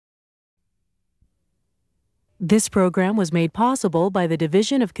This program was made possible by the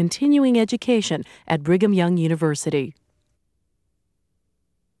Division of Continuing Education at Brigham Young University.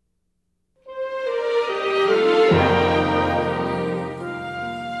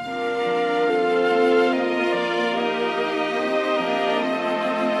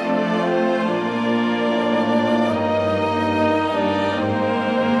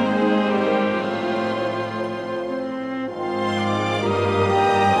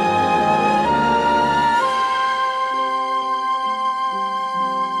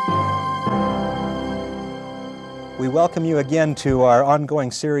 We welcome you again to our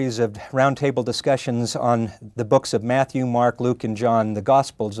ongoing series of roundtable discussions on the books of Matthew, Mark, Luke, and John, the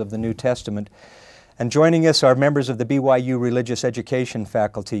Gospels of the New Testament. And joining us are members of the BYU Religious Education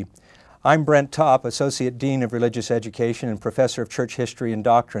faculty. I'm Brent, Associate Dean of Religious Education and Professor of Church History and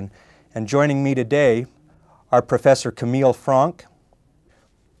Doctrine. And joining me today are Professor Camille Fronk,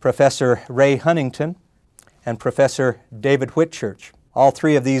 Professor Ray Huntington, and Professor David Whitchurch. All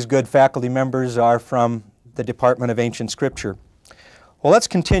three of these good faculty members are from the Department of Ancient Scripture. Well, let's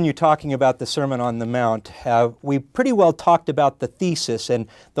continue talking about the Sermon on the Mount. We pretty well talked about the thesis and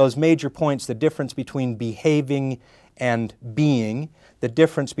those major points, the difference between behaving and being, the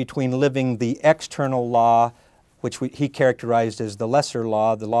difference between living the external law, which he characterized as the lesser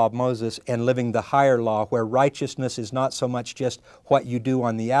law, the law of Moses, and living the higher law, where righteousness is not so much just what you do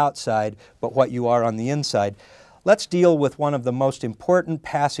on the outside, but what you are on the inside. Let's deal with one of the most important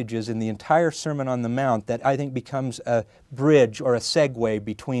passages in the entire Sermon on the Mount that I think becomes a bridge or a segue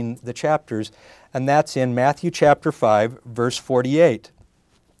between the chapters, and that's in Matthew chapter 5, verse 48.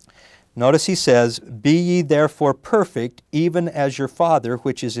 Notice he says, "Be ye therefore perfect, even as your Father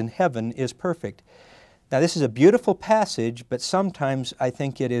which is in heaven is perfect." Now this is a beautiful passage, but sometimes I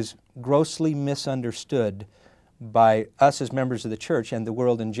think it is grossly misunderstood by us as members of the church and the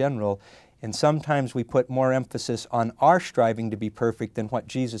world in general. And sometimes we put more emphasis on our striving to be perfect than what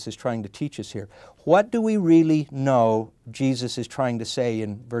Jesus is trying to teach us here. What do we really know Jesus is trying to say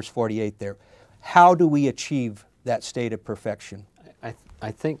in verse 48 there? How do we achieve that state of perfection?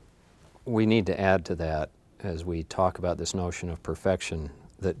 I think we need to add to that, as we talk about this notion of perfection,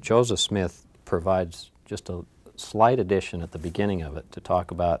 that Joseph Smith provides just a slight addition at the beginning of it to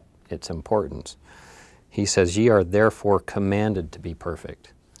talk about its importance. He says, "Ye are therefore commanded to be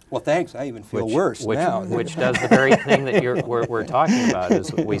perfect." Well, thanks. I even feel worse now. Which does the very thing that we're talking about.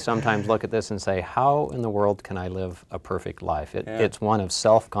 Is we sometimes look at this and say, how in the world can I live a perfect life? It's one of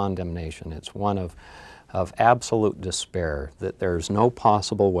self-condemnation. It's one of absolute despair, that there's no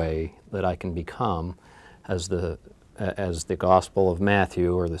possible way that I can become as the Gospel of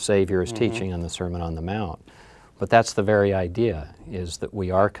Matthew or the Savior is teaching on the Sermon on the Mount. But that's the very idea, is that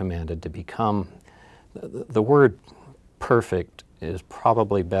we are commanded to become. The word perfect is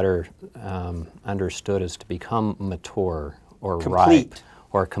probably better understood as to become mature or ripe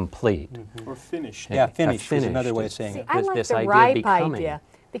or complete. Or finished. Yeah, finished is another way of saying it. I like the ripe idea,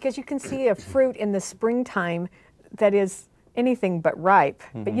 because you can see a fruit in the springtime that is anything but ripe,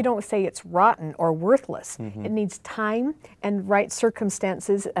 but you don't say it's rotten or worthless. It needs time and right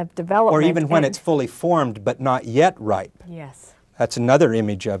circumstances of development. Or even when it's fully formed but not yet ripe. Yes. That's another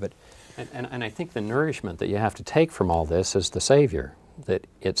image of it. And I think the nourishment that you have to take from all this is the Savior, that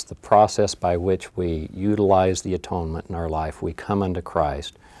it's the process by which we utilize the atonement in our life, we come unto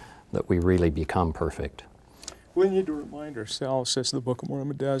Christ, that we really become perfect. We need to remind ourselves, as the Book of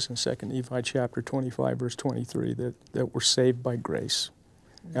Mormon does in 2 Nephi chapter 25, verse 23, that we're saved by grace.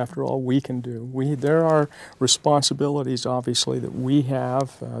 After all we can do. There are responsibilities, obviously, that we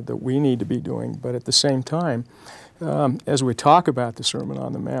have, that we need to be doing, but at the same time, as we talk about the Sermon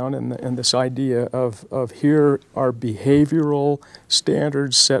on the Mount and this idea of here are behavioral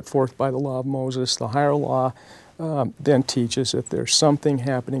standards set forth by the law of Moses, the higher law then teaches that there's something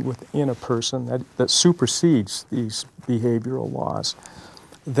happening within a person that supersedes these behavioral laws.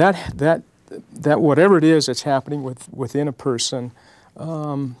 That whatever it is that's happening within a person,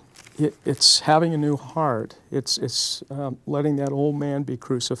 it's having a new heart. It's letting that old man be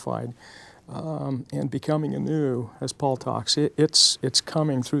crucified. And becoming anew, as Paul talks, it's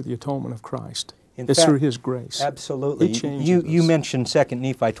coming through the atonement of Christ. It's through His grace. Absolutely. He changes you us. mentioned 2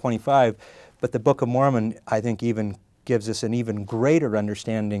 Nephi 25, but the Book of Mormon, I think, even gives us an even greater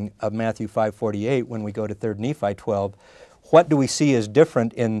understanding of Matthew 5:48 when we go to 3 Nephi 12. What do we see as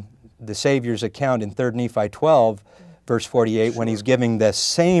different in the Savior's account in 3 Nephi 12, verse 48, when he's giving the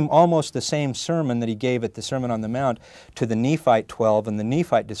same, almost the same sermon that he gave at the Sermon on the Mount to the Nephite 12 and the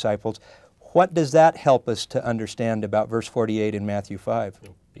Nephite disciples? What does that help us to understand about verse 48 in Matthew 5?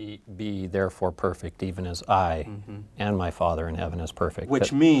 Be therefore perfect, even as I and my Father in heaven is perfect.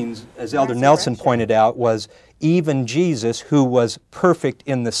 Which means, as Elder Nelson pointed out, was even Jesus, who was perfect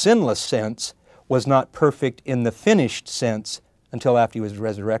in the sinless sense, was not perfect in the finished sense until after he was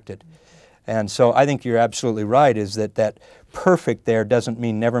resurrected. And so I think you're absolutely right, is that perfect there doesn't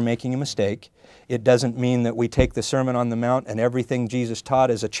mean never making a mistake. It doesn't mean that we take the Sermon on the Mount and everything Jesus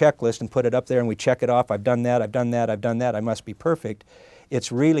taught as a checklist and put it up there and we check it off. I've done that, I've done that, I've done that, I must be perfect.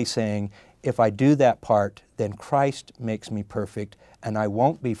 It's really saying, if I do that part, then Christ makes me perfect, and I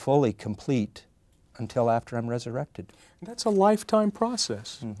won't be fully complete until after I'm resurrected. That's a lifetime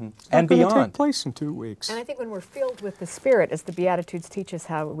process. It's And not going to beyond. take place in 2 weeks. And I think when we're filled with the Spirit, as the Beatitudes teach us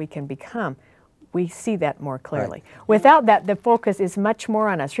how we can become, we see that more clearly. Right. Without that, the focus is much more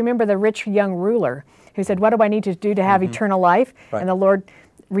on us. Remember the rich young ruler who said, what do I need to do to have eternal life? Right. And the Lord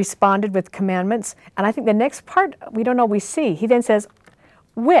responded with commandments. And I think the next part, we don't always see. He then says,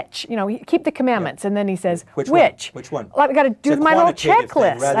 which, keep the commandments. And then he says, Which which? one? Which one? Well, I've got to do It's a my little quantitative thing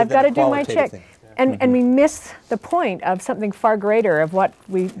checklist. rather I've than got a to do my qualitative check. thing. And we miss the point of something far greater of what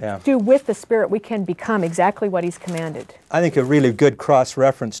we do with the Spirit. We can become exactly what He's commanded. I think a really good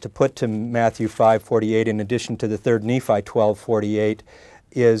cross-reference to put to Matthew 5:48 in addition to the 3rd Nephi 12:48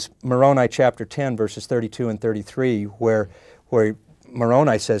 is Moroni chapter 10 verses 32 and 33 where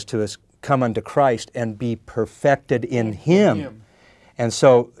Moroni says to us, come unto Christ and be perfected in Him. And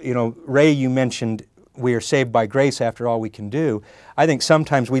so, Ray, you mentioned we are saved by grace after all we can do. I think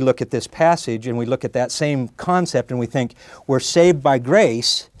sometimes we look at this passage and we look at that same concept and we think we're saved by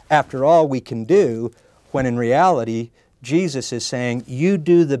grace after all we can do, when in reality Jesus is saying you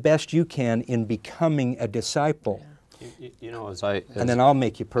do the best you can in becoming a disciple. And then I'll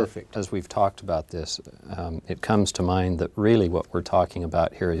make you perfect. As we've talked about this, it comes to mind that really what we're talking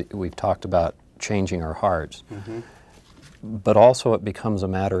about here, we've talked about changing our hearts, but also it becomes a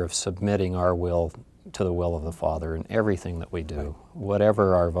matter of submitting our will to the will of the Father in everything that we do,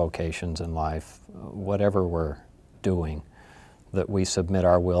 whatever our vocations in life, whatever we're doing, that we submit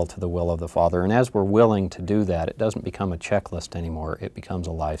our will to the will of the Father. And as we're willing to do that, it doesn't become a checklist anymore. It becomes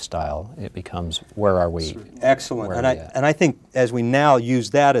a lifestyle. It becomes, where are we? Excellent. And I think as we now use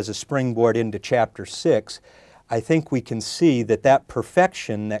that as a springboard into chapter 6, I think we can see that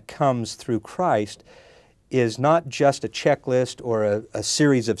perfection that comes through Christ is not just a checklist or a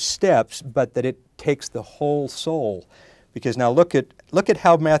series of steps, but that it takes the whole soul. Because now look at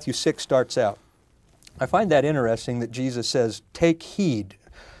how Matthew 6 starts out. I find that interesting that Jesus says, take heed,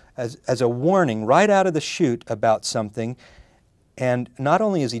 as a warning right out of the chute about something. And not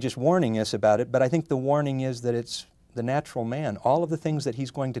only is he just warning us about it, but I think the warning is that it's the natural man. All of the things that he's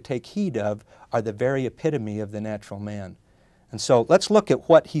going to take heed of are the very epitome of the natural man. And so let's look at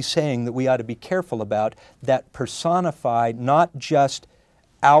what he's saying that we ought to be careful about, that personify not just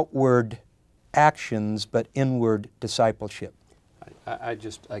outward actions, but inward discipleship. I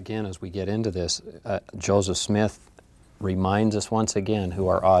just, again, as we get into this, Joseph Smith reminds us once again who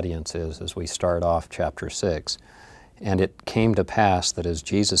our audience is as we start off chapter 6. And it came to pass that as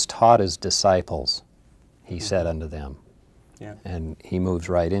Jesus taught his disciples, he said unto them. Yeah. And he moves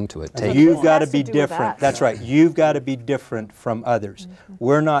right into it. You've got to be different. That's right. You've got to be different from others.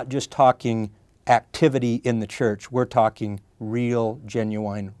 We're not just talking activity in the church. We're talking real,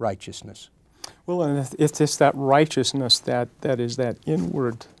 genuine righteousness. Well, and if it's that righteousness that is that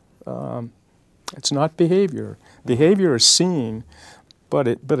inward, it's not behavior. Behavior is seen, but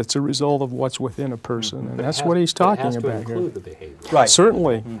it's a result of what's within a person, and that's what he's talking about here. It has to include the behavior. Right.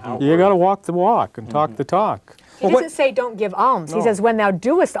 Certainly. You got to walk the walk and talk the talk. He doesn't say don't give alms. No. He says when thou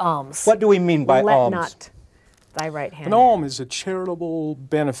doest alms. What do we mean by alms? Let not thy right hand. An alm is a charitable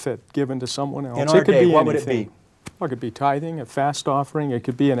benefit given to someone else. In our day, what would it be? Well, it could be tithing, a fast offering. It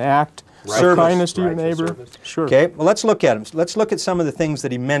could be an act of kindness to your neighbor. Service. Sure. Okay, well, let's look at them. Let's look at some of the things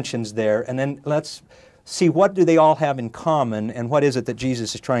that he mentions there, and then let's see what do they all have in common, and what is it that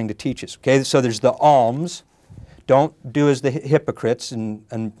Jesus is trying to teach us. Okay, so there's the alms. Don't do as the hypocrites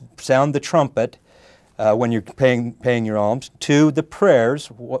and sound the trumpet when you're paying your alms. 2, the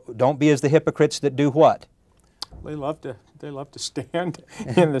prayers. Don't be as the hypocrites that do what? They love to stand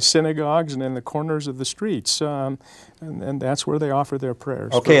in the synagogues and in the corners of the streets, and that's where they offer their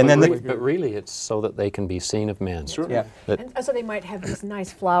prayers. Okay, and then but really it's so that they can be seen of men. Sure. Yeah. And so they might have these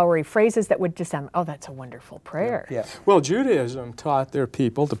nice flowery phrases that would just sound, oh, that's a wonderful prayer. Yeah. Well, Judaism taught their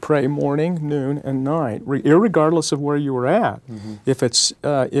people to pray morning, noon, and night, irregardless of where you were at. If it's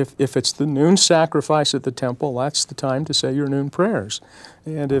the noon sacrifice at the temple, that's the time to say your noon prayers.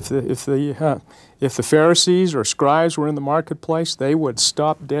 And if the Pharisees or scribes were in the marketplace, they would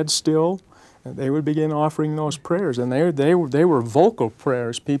stop dead still And they would begin offering those prayers, and they were vocal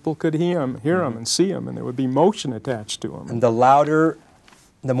prayers. People could hear them and see them, and there would be motion attached to them. And the louder,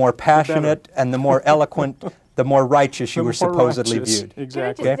 the more passionate, and the more eloquent, the more righteous you were supposedly viewed.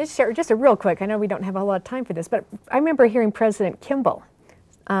 Exactly. Can I just share just a real quick? I know we don't have a lot of time for this, but I remember hearing President Kimball.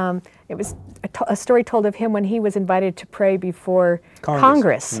 It was a story told of him when he was invited to pray before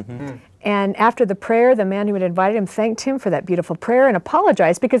Congress. And after the prayer, the man who had invited him thanked him for that beautiful prayer and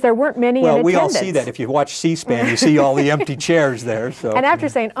apologized because there weren't many in attendance. Well, we all see that. If you watch C-SPAN, you see all the empty chairs there. So. And after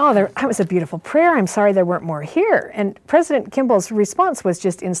saying, oh, that was a beautiful prayer, I'm sorry there weren't more here. And President Kimball's response was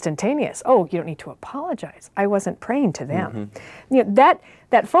just instantaneous. Oh, you don't need to apologize. I wasn't praying to them. You know,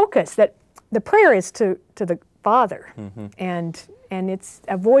 that focus, that the prayer is to the Father, and it's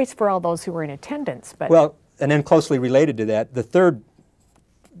a voice for all those who were in attendance. But well, and then closely related to that, the third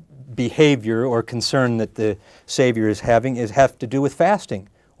behavior or concern that the Savior is having have to do with fasting.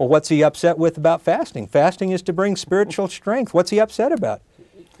 Well, what's he upset with about fasting? Fasting is to bring spiritual strength. What's he upset about?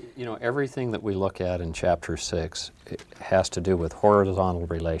 You know, everything that we look at in chapter 6 has to do with horizontal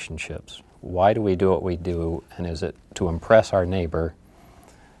relationships. Why do we do what we do, and is it to impress our neighbor,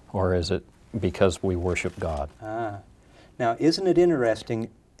 or is it because we worship God? Now, isn't it interesting,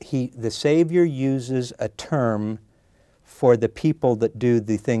 the Savior uses a term for the people that do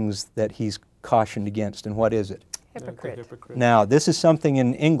the things that he's cautioned against, and what is it? hypocrite. Now, this is something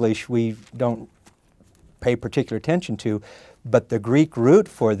in English we don't pay particular attention to, but the Greek root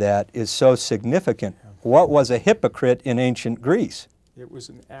for that is so significant. What was a hypocrite in ancient Greece? It was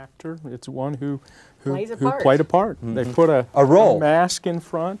an actor. It's one who Plays a part. played a part. They put a role. mask in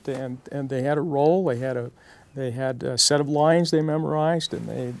front, and they had a role. They had a set of lines they memorized,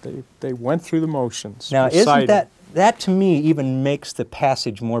 and they went through the motions. Now, reciting. isn't that to me even makes the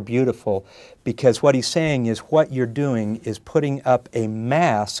passage more beautiful, because what he's saying is what you're doing is putting up a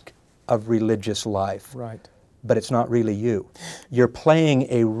mask of religious life. Right. But it's not really you. You're playing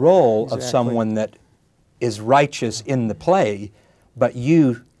a role of Exactly. someone that is righteous in the play, but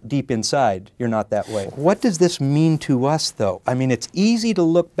you, deep inside, you're not that way. What does this mean to us, though? I mean, it's easy to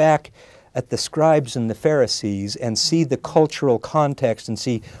look back at the scribes and the Pharisees and see the cultural context and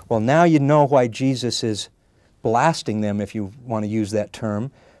see, well, now you know why Jesus is blasting them, if you want to use that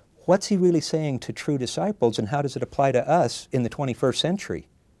term. What's he really saying to true disciples, and how does it apply to us in the 21st century?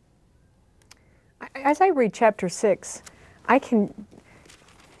 As I read chapter 6, I can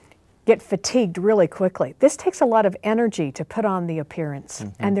get fatigued really quickly. This takes a lot of energy to put on the appearance,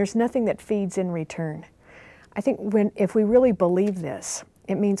 and there's nothing that feeds in return. I think if we really believe this,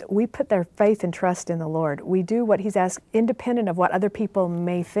 it means we put their faith and trust in the Lord. We do what he's asked, independent of what other people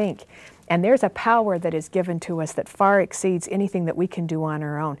may think. And there's a power that is given to us that far exceeds anything that we can do on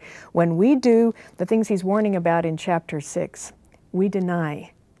our own. When we do the things he's warning about in chapter 6, we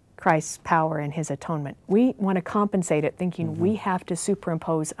deny Christ's power and his atonement. We want to compensate it, thinking we have to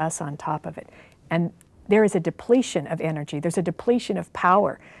superimpose us on top of it. And there is a depletion of energy. There's a depletion of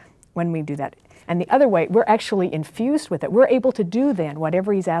power when we do that. And the other way, we're actually infused with it. We're able to do then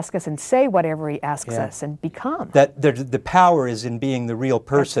whatever he's asked us and say whatever he asks us and become. That the power is in being the real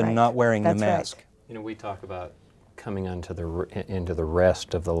person, right. not wearing That's the mask. right. You know, we talk about coming into the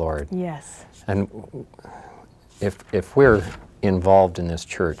rest of the Lord. Yes. And if we're involved in this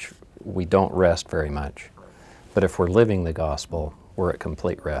church, we don't rest very much. But if we're living the gospel, we're at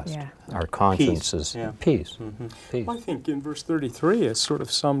complete rest. Yeah. Our conscience is peace. Peace. Well, I think in verse 33 it's sort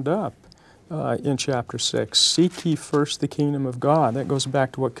of summed up in chapter 6. Seek ye first the kingdom of God. That goes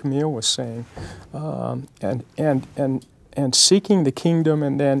back to what Camille was saying. And seeking the kingdom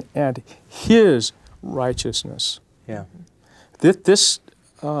and his righteousness. Yeah.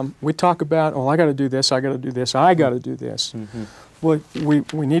 We talk about, oh, I got to do this, I got to do this, I got to do this. Well,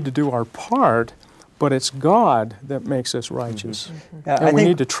 we need to do our part, but it's God that makes us righteous. And we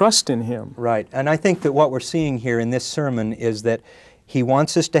need to trust in him. Right. And I think that what we're seeing here in this sermon is that he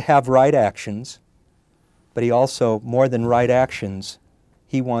wants us to have right actions, but he also, more than right actions,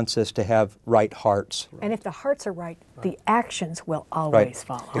 he wants us to have right hearts. And if the hearts are right, the actions will always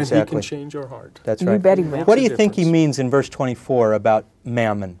follow. And he can change our heart. That's You right. bet he will. What do you think he means in verse 24 about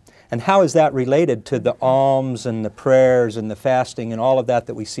mammon? And how is that related to the alms and the prayers and the fasting and all of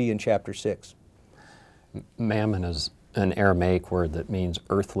that we see in chapter 6? Mammon is an Aramaic word that means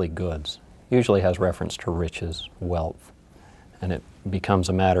earthly goods. Usually has reference to riches, wealth, and it becomes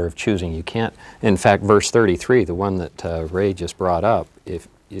a matter of choosing. You can't, in fact, verse 33, the one that Ray just brought up, if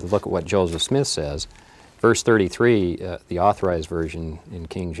you look at what Joseph Smith says, verse 33, the authorized version in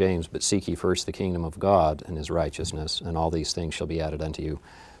King James, but seek ye first the kingdom of God and his righteousness, and all these things shall be added unto you.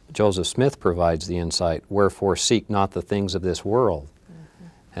 Joseph Smith provides the insight, wherefore seek not the things of this world.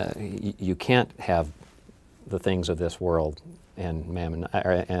 You can't have the things of this world and mammon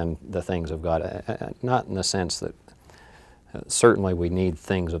and the things of God. Not in the sense that certainly we need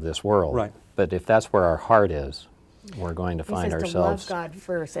things of this world, right. But if that's where our heart is, we're going to find ourselves. To love God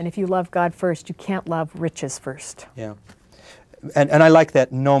first, and if you love God first, you can't love riches first. Yeah. And I like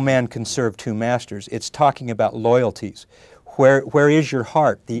that no man can serve two masters. It's talking about loyalties. Where is your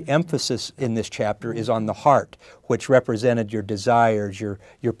heart? The emphasis in this chapter is on the heart, which represented your desires, your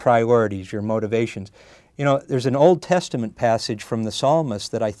priorities, your motivations. You know, there's an Old Testament passage from the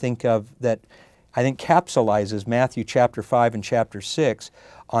psalmist that I think of that I think capsulizes Matthew chapter 5 and chapter 6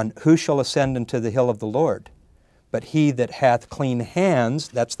 on who shall ascend into the hill of the Lord. But he that hath clean hands,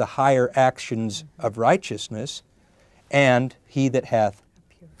 that's the higher actions of righteousness, and he that hath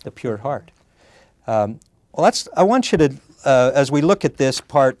the pure heart. I want you to, as we look at this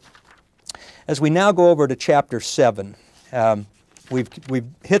part, as we now go over to chapter 7, we've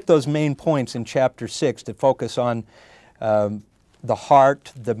hit those main points in chapter 6 to focus on the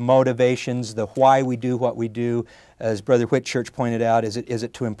heart, the motivations, the why we do what we do. As Brother Whitchurch pointed out, is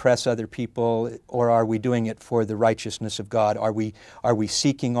it to impress other people, or are we doing it for the righteousness of God? Are we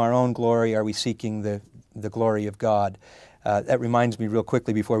seeking our own glory? Are we seeking the glory of God? That reminds me real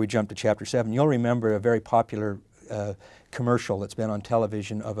quickly before we jump to chapter 7. You'll remember a very popular commercial that's been on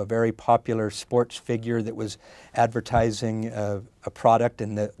television of a very popular sports figure that was advertising a product,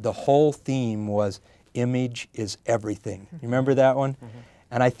 and the whole theme was image is everything. You remember that one? Mm-hmm.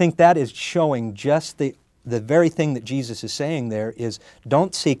 And I think that is showing just the very thing that Jesus is saying there is,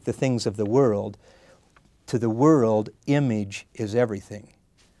 don't seek the things of the world. To the world, image is everything.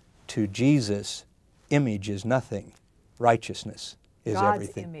 To Jesus, image is nothing. Righteousness is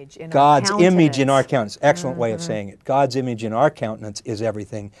everything. God's image in our countenance. Excellent way of saying it. God's image in our countenance is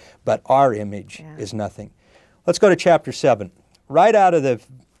everything, but our image is nothing. Let's go to chapter 7. Right out of the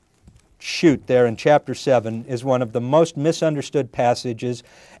chute there in chapter 7 is one of the most misunderstood passages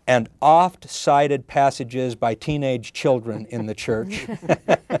and oft-cited passages by teenage children in the church.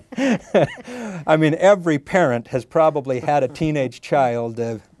 I mean, every parent has probably had a teenage child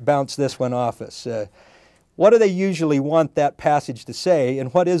bounce this one off us. What do they usually want that passage to say,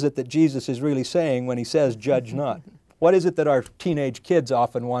 and what is it that Jesus is really saying when he says, judge not? What is it that our teenage kids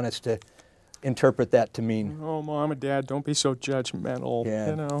often want us to interpret that to mean? Oh, Mom and Dad, don't be so judgmental. Yeah.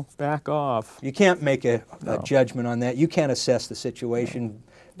 You know, back off. You can't make a judgment on that. You can't assess the situation.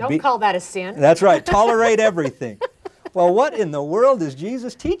 Don't call that a sin. That's right. Tolerate everything. Well, what in the world is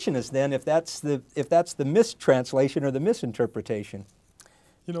Jesus teaching us then, if that's the mistranslation or the misinterpretation?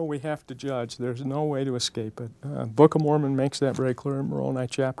 You know, we have to judge. There's no way to escape it. Book of Mormon makes that very clear in Moroni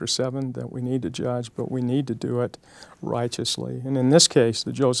chapter 7 that we need to judge, but we need to do it righteously. And in this case,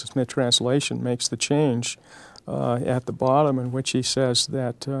 the Joseph Smith translation makes the change at the bottom in which he says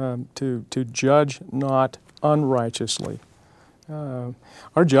that to judge not unrighteously.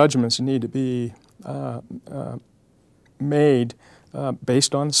 Our judgments need to be made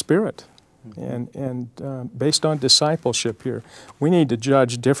based on the Spirit. And based on discipleship here, we need to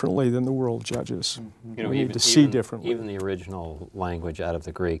judge differently than the world judges. You know, we need to see differently. Even the original language out of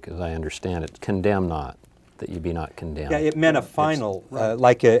the Greek, as I understand it, condemn not, that you be not condemned. Yeah, it meant a final,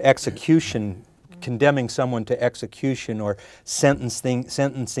 like an execution, condemning someone to execution or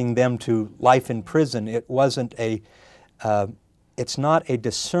sentencing them to life in prison. It wasn't it's not a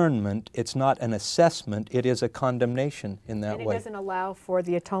discernment, it's not an assessment, it is a condemnation in that way. And it doesn't allow for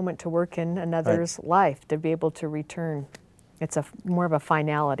the atonement to work in another's life, to be able to return. It's more of a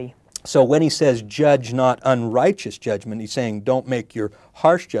finality. So when he says judge not unrighteous judgment, he's saying don't make your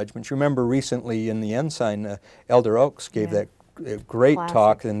harsh judgments. Remember recently in the Ensign, Elder Oaks gave that great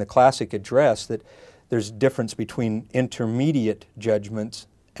talk in the classic address that there's a difference between intermediate judgments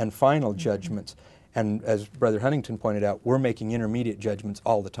and final judgments. And as Brother Huntington pointed out, we're making intermediate judgments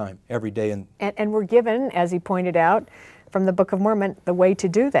all the time, every day. And we're given, as he pointed out, from the Book of Mormon, the way to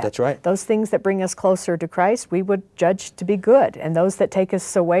do that. That's right. Those things that bring us closer to Christ, we would judge to be good. And those that take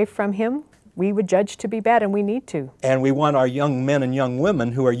us away from Him, we would judge to be bad, and we need to. And we want our young men and young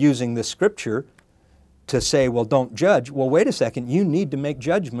women who are using this Scripture to say, well, don't judge. Well, wait a second. You need to make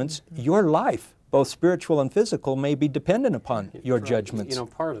judgments. Your life, both spiritual and physical, may be dependent upon your judgments. You know,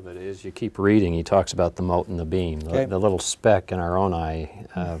 part of it is you keep reading. He talks about the mote and the beam, the little speck in our own eye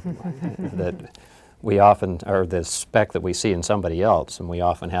that we often, or the speck that we see in somebody else, and we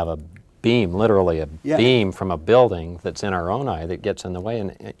often have a beam, literally a beam from a building that's in our own eye that gets in the way.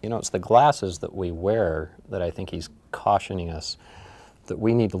 And you know, it's the glasses that we wear that I think he's cautioning us that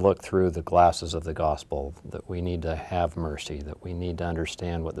we need to look through the glasses of the gospel, that we need to have mercy, that we need to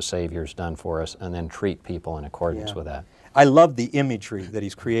understand what the Savior's done for us, and then treat people in accordance with that. I love the imagery that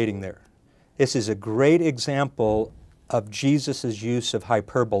he's creating there. This is a great example of Jesus' use of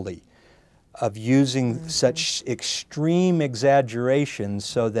hyperbole, of using such extreme exaggerations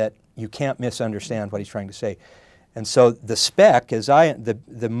so that you can't misunderstand what he's trying to say. And so the speck,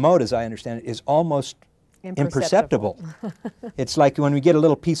 the mote as I understand it, is almost imperceptible. It's like when we get a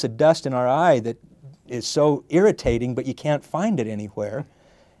little piece of dust in our eye that is so irritating, but you can't find it anywhere.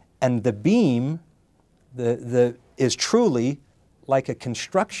 And the beam is truly like a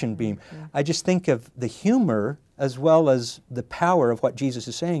construction beam. I just think of the humor as well as the power of what Jesus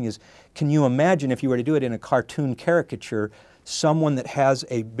is saying is, can you imagine if you were to do it in a cartoon caricature, someone that has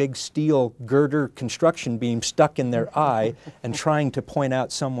a big steel girder construction beam stuck in their eye and trying to point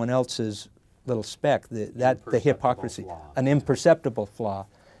out someone else's little speck, the hypocrisy, an imperceptible flaw.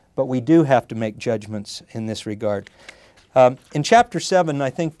 But we do have to make judgments in this regard. In chapter 7,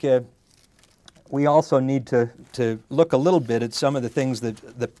 I think we also need to look a little bit at some of the things that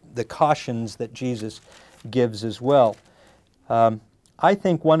the cautions that Jesus gives as well. I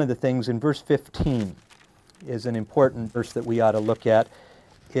think one of the things in verse 15 is an important verse that we ought to look at,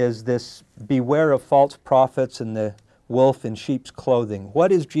 is this beware of false prophets and the wolf in sheep's clothing.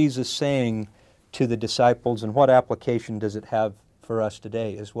 What is Jesus saying to the disciples, and what application does it have for us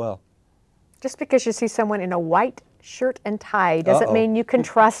today as well? Just because you see someone in a white shirt and tie doesn't mean you can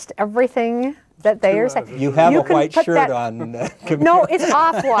trust everything that they are saying. You have a white shirt on. No, it's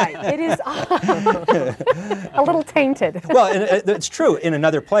off-white. It is a little tainted. Well, it's true. In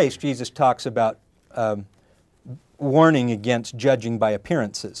another place, Jesus talks about warning against judging by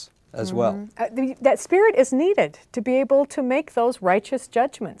appearances as well. That spirit is needed to be able to make those righteous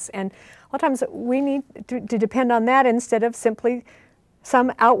judgments. And a lot of times we need to depend on that instead of simply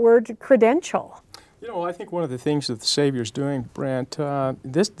some outward credential. You know, I think one of the things that the Savior's doing, Brent,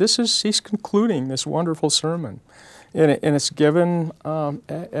 he's concluding this wonderful sermon, and it's given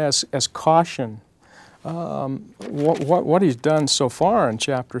as caution. What he's done so far in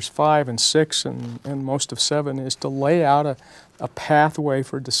chapters 5 and 6 and most of 7 is to lay out a pathway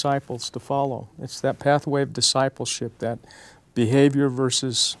for disciples to follow. It's that pathway of discipleship, that behavior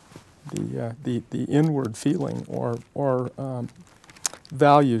versus the inward feeling or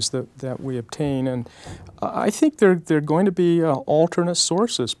values that we obtain. And I think they're going to be alternate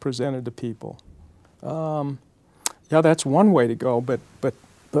sources presented to people. Yeah, that's one way to go, but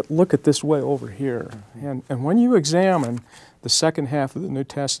look at this way over here. And when you examine the second half of the New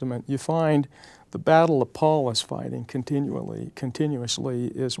Testament, you find the battle that Paul is fighting continuously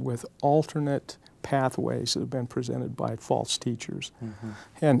is with alternate pathways that have been presented by false teachers.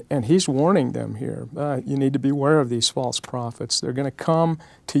 And he's warning them here. You need to beware of these false prophets. They're going to come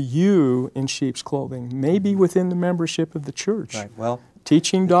to you in sheep's clothing, maybe within the membership of the church. Right. Well,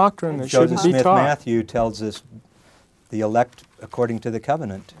 teaching doctrine that shouldn't be taught. Matthew tells us the elect according to the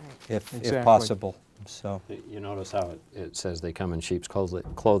covenant, if possible. So you notice how it says they come in sheep's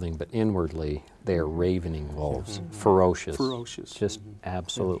clothing, but inwardly they are ravening wolves, ferocious, just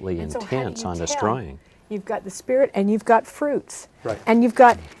absolutely intense on destroying. You've got the Spirit and you've got fruits. Right. And you've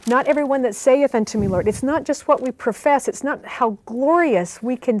got, not everyone that saith unto me, Lord. It's not just what we profess, it's not how glorious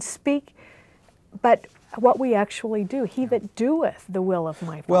we can speak, but what we actually do. He that doeth the will of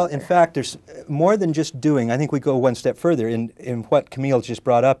my Father. Well, in fact, there's more than just doing. I think we go one step further in what Camille just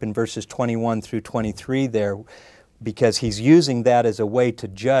brought up in verses 21 through 23 there, because he's using that as a way to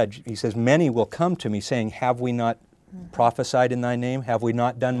judge. He says, many will come to me saying, have we not prophesied in thy name? Have we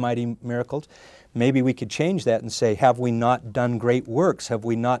not done mighty miracles? Maybe we could change that and say, have we not done great works? Have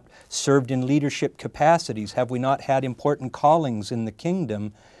we not served in leadership capacities? Have we not had important callings in the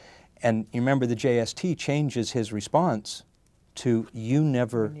kingdom? And you remember the JST changes his response to, you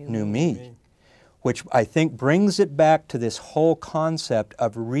never knew me, which I think brings it back to this whole concept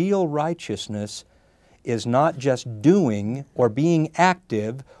of real righteousness is not just doing or being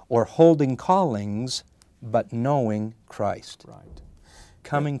active or holding callings, but knowing Christ. Right.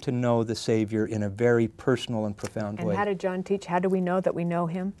 Coming to know the Savior in a very personal and profound way. And how did John teach? How do we know that we know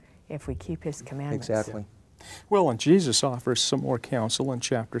Him? If we keep His commandments. Exactly. Well, and Jesus offers some more counsel in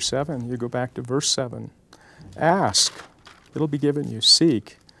chapter 7. You go back to verse 7. Ask, it'll be given you.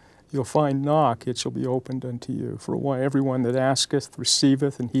 Seek, you'll find. Knock, it shall be opened unto you. For everyone that asketh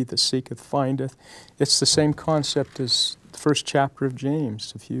receiveth, and he that seeketh findeth. It's the same concept as the first chapter of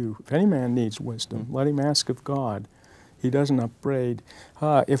James. If any man needs wisdom, let him ask of God. He doesn't upbraid.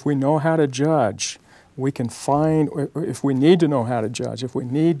 If we know how to judge, we can find, if we need to know how to judge, if we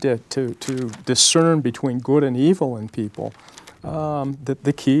need to discern between good and evil in people,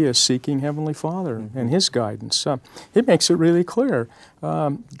 the key is seeking Heavenly Father and His guidance. It makes it really clear.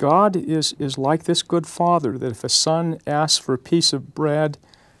 God is like this good father, that if a son asks for a piece of bread,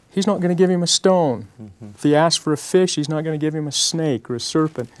 He's not going to give him a stone. If he asks for a fish, He's not going to give him a snake or a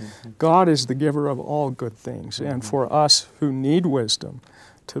serpent. God is the giver of all good things. And for us who need wisdom,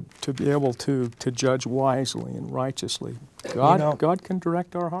 to be able to judge wisely and righteously, God can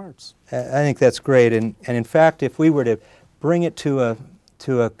direct our hearts. I think that's great. And in fact, if we were to bring it to a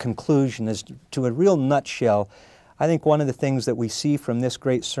conclusion, to a real nutshell, I think one of the things that we see from this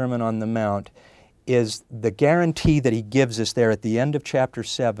great Sermon on the Mount is the guarantee that He gives us there at the end of chapter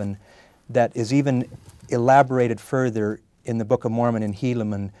 7, that is even elaborated further in the Book of Mormon and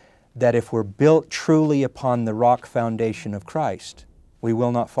Helaman, that if we're built truly upon the rock foundation of Christ, we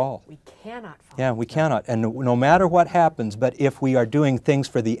will not fall. We cannot fall. Yeah, we cannot. And no matter what happens, but if we are doing things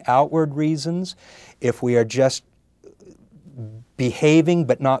for the outward reasons, if we are just behaving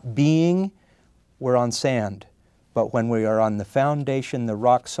but not being, we're on sand. But when we are on the foundation, the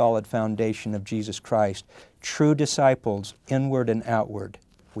rock-solid foundation of Jesus Christ, true disciples, inward and outward,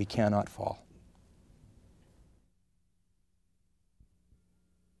 we cannot fall.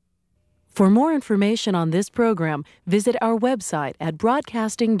 For more information on this program, visit our website at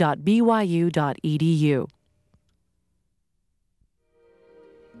broadcasting.byu.edu.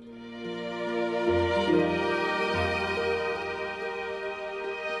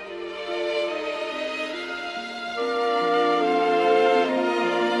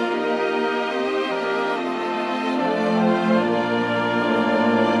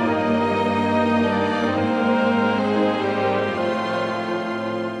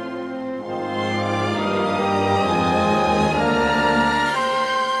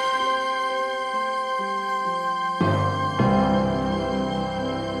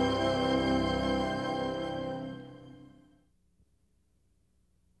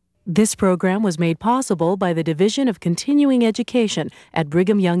 This program was made possible by the Division of Continuing Education at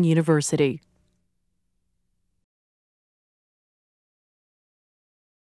Brigham Young University.